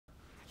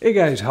Hey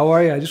guys, how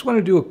are you? I just want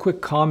to do a quick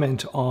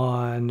comment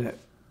on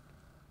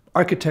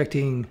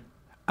architecting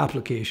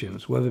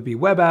applications, whether it be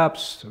web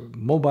apps, or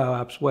mobile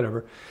apps,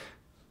 whatever.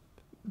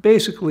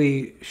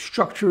 Basically,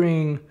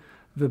 structuring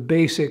the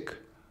basic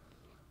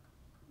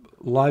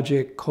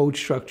logic, code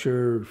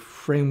structure,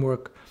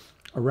 framework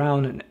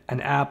around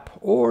an app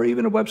or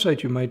even a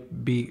website you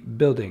might be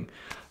building.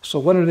 So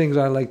one of the things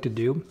I like to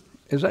do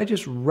is I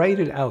just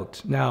write it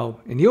out. Now,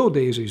 in the old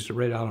days, I used to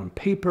write it out on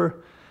paper.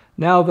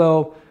 Now,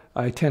 though,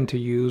 I tend to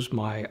use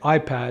my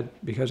iPad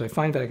because I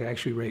find that I can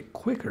actually write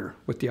quicker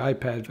with the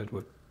iPad than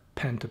with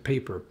pen to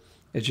paper.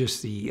 It's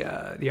just the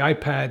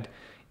iPad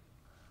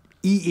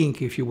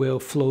e-ink, if you will,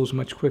 flows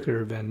much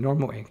quicker than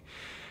normal ink.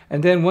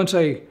 And then once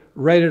I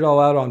write it all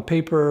out on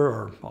paper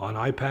or on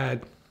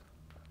iPad,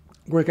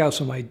 work out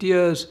some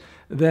ideas,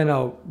 then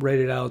I'll write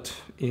it out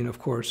in, of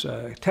course,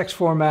 text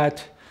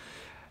format,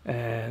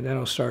 and then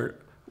I'll start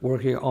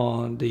working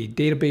on the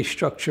database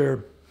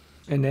structure.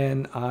 And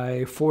then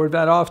I forward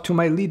that off to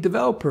my lead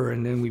developer,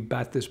 and then we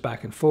bat this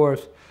back and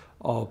forth.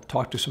 I'll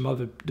talk to some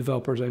other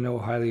developers I know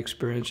highly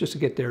experienced just to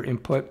get their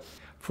input.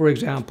 For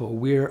example,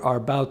 we are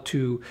about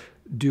to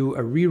do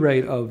a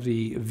rewrite of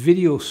the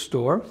video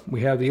store.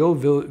 We have the old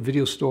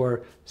video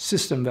store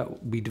system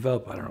that we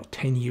developed, I don't know,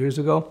 10 years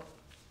ago.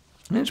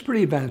 And it's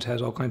pretty advanced,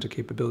 has all kinds of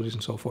capabilities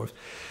and so forth.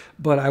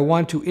 But I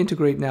want to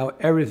integrate now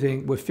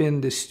everything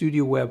within the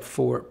Studio Web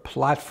 4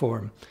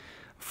 platform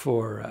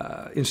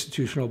for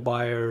institutional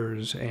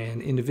buyers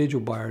and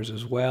individual buyers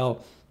as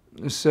well.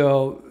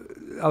 So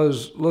I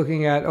was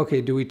looking at, okay,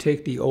 do we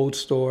take the old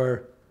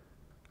store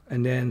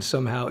and then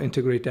somehow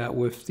integrate that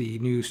with the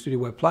new Studio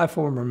Web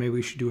platform, or maybe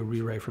we should do a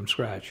rewrite from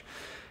scratch?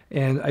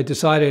 And I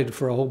decided,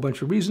 for a whole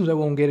bunch of reasons I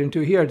won't get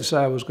into here, I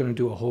decided I was going to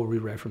do a whole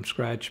rewrite from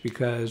scratch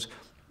because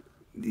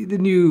the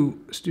new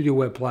Studio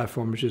Web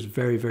platform is just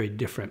very, very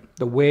different.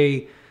 The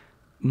way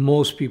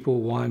most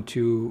people want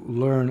to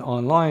learn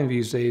online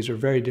these days are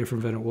very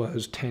different than it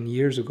was 10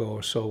 years ago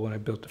or so when I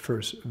built the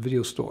first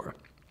video store.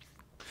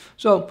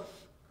 So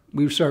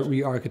we start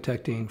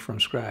re-architecting from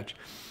scratch.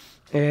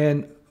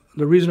 And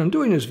the reason I'm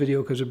doing this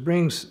video, because it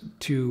brings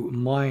to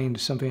mind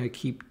something I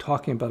keep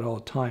talking about all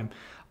the time.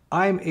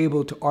 I'm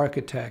able to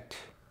architect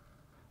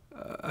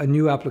a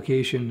new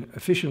application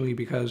efficiently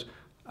because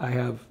I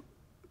have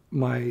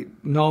my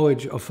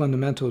knowledge of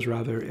fundamentals,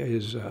 rather,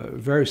 is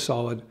very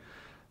solid.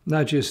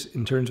 Not just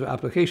in terms of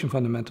application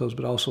fundamentals,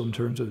 but also in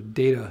terms of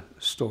data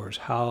stores,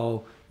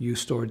 how you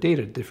store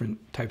data,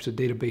 different types of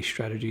database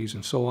strategies,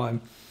 and so on.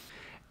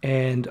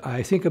 And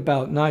I think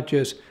about not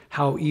just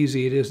how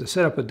easy it is to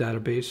set up a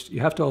database, you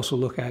have to also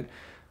look at,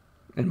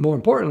 and more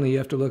importantly, you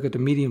have to look at the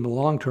medium to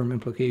long-term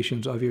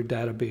implications of your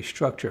database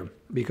structure.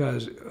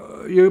 Because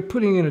you're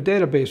putting in a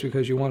database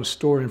because you want to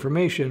store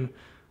information,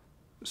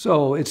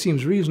 so it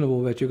seems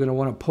reasonable that you're going to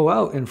want to pull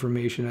out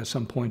information at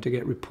some point to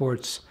get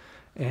reports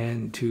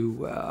and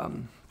to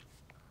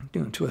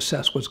to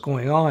assess what's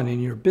going on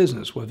in your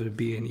business, whether it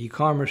be an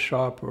e-commerce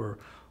shop or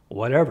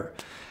whatever.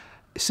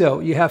 So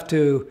you have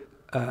to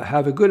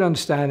have a good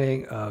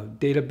understanding of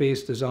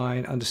database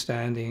design,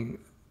 understanding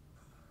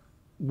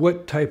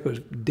what type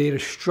of data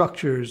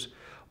structures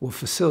will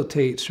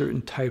facilitate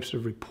certain types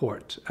of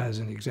reports, as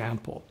an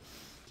example.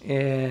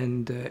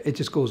 And it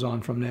just goes on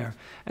from there.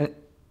 And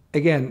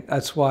again,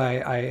 that's why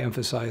I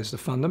emphasize the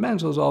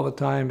fundamentals all the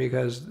time,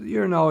 because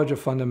your knowledge of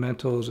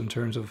fundamentals in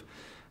terms of,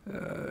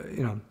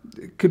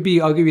 it could be,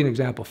 I'll give you an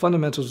example.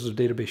 Fundamentals of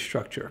database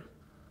structure,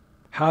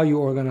 how you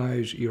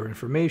organize your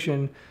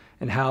information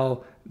and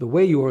how the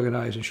way you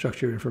organize and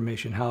structure your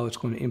information, how it's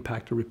going to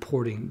impact the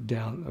reporting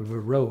down the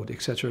road,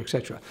 et cetera, et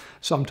cetera.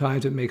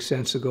 Sometimes it makes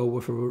sense to go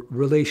with a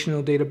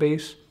relational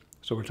database.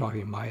 So we're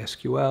talking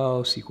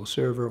MySQL, SQL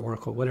Server,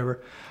 Oracle, whatever.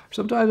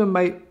 Sometimes it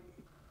might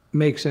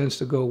make sense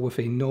to go with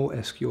a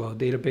NoSQL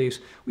database.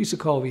 We used to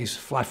call these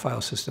flat file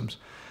systems.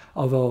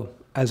 Although,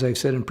 as I've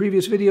said in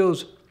previous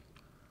videos,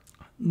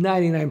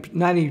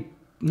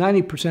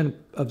 90%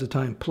 of the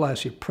time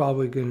plus, you're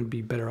probably going to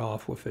be better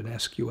off with an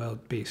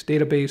SQL-based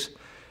database.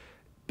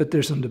 But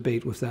there's some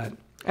debate with that.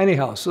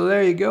 Anyhow, so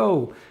there you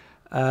go.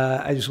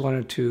 I just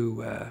wanted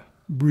to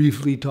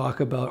briefly talk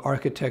about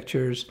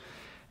architectures.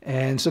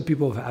 And some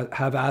people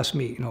have asked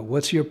me,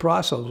 what's your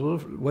process?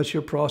 What's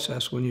your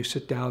process when you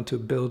sit down to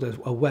build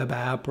a web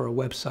app or a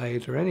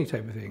website or any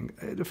type of thing?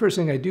 The first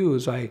thing I do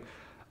is I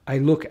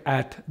look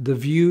at the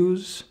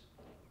views,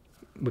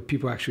 what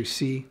people actually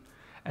see,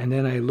 and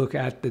then I look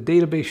at the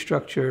database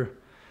structure,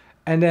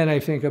 and then I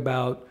think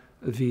about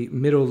the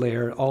middle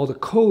layer, all the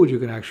code you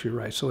can actually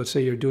write. So let's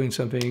say you're doing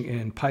something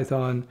in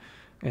Python,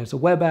 and it's a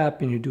web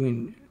app, and you're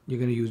going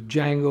to use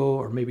Django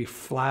or maybe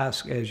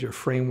Flask as your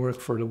framework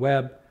for the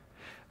web.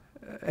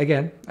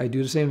 Again, I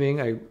do the same thing.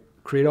 I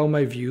create all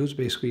my views,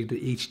 basically the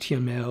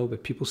HTML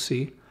that people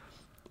see.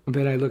 And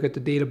then I look at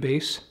the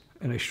database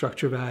and I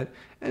structure that.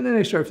 And then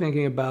I start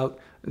thinking about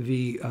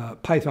the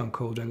Python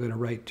code I'm going to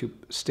write to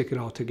stick it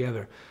all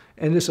together.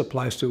 And this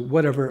applies to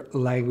whatever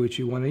language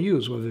you want to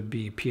use, whether it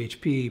be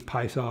PHP,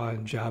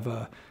 Python,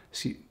 Java,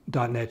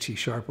 .NET, C#,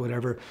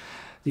 whatever.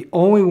 The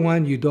only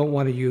one you don't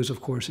want to use,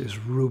 of course, is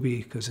Ruby,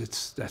 because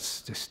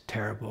that's just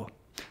terrible.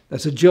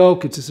 That's a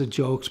joke. It's just a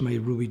joke. It's my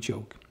Ruby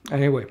joke.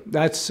 Anyway,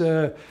 that's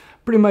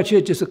pretty much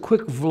it. Just a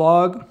quick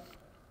vlog.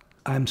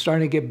 I'm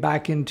starting to get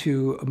back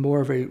into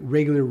more of a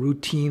regular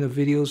routine of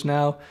videos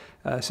now,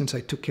 since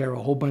I took care of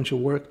a whole bunch of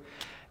work.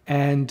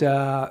 And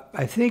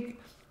I think,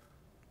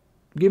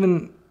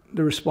 given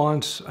the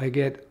response I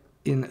get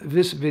in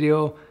this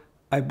video,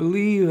 I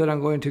believe that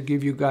I'm going to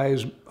give you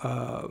guys,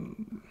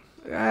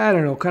 I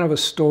don't know, kind of a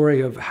story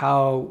of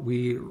how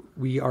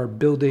we are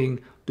building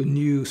the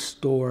new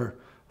store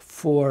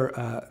for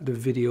the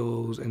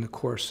videos and the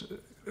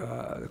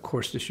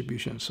course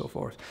distribution and so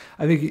forth.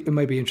 I think it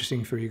might be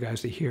interesting for you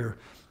guys to hear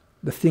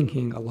the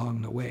thinking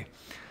along the way.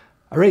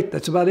 All right,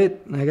 that's about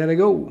it. I gotta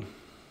go.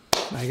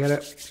 I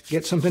gotta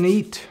get something to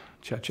eat.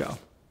 Ciao, ciao.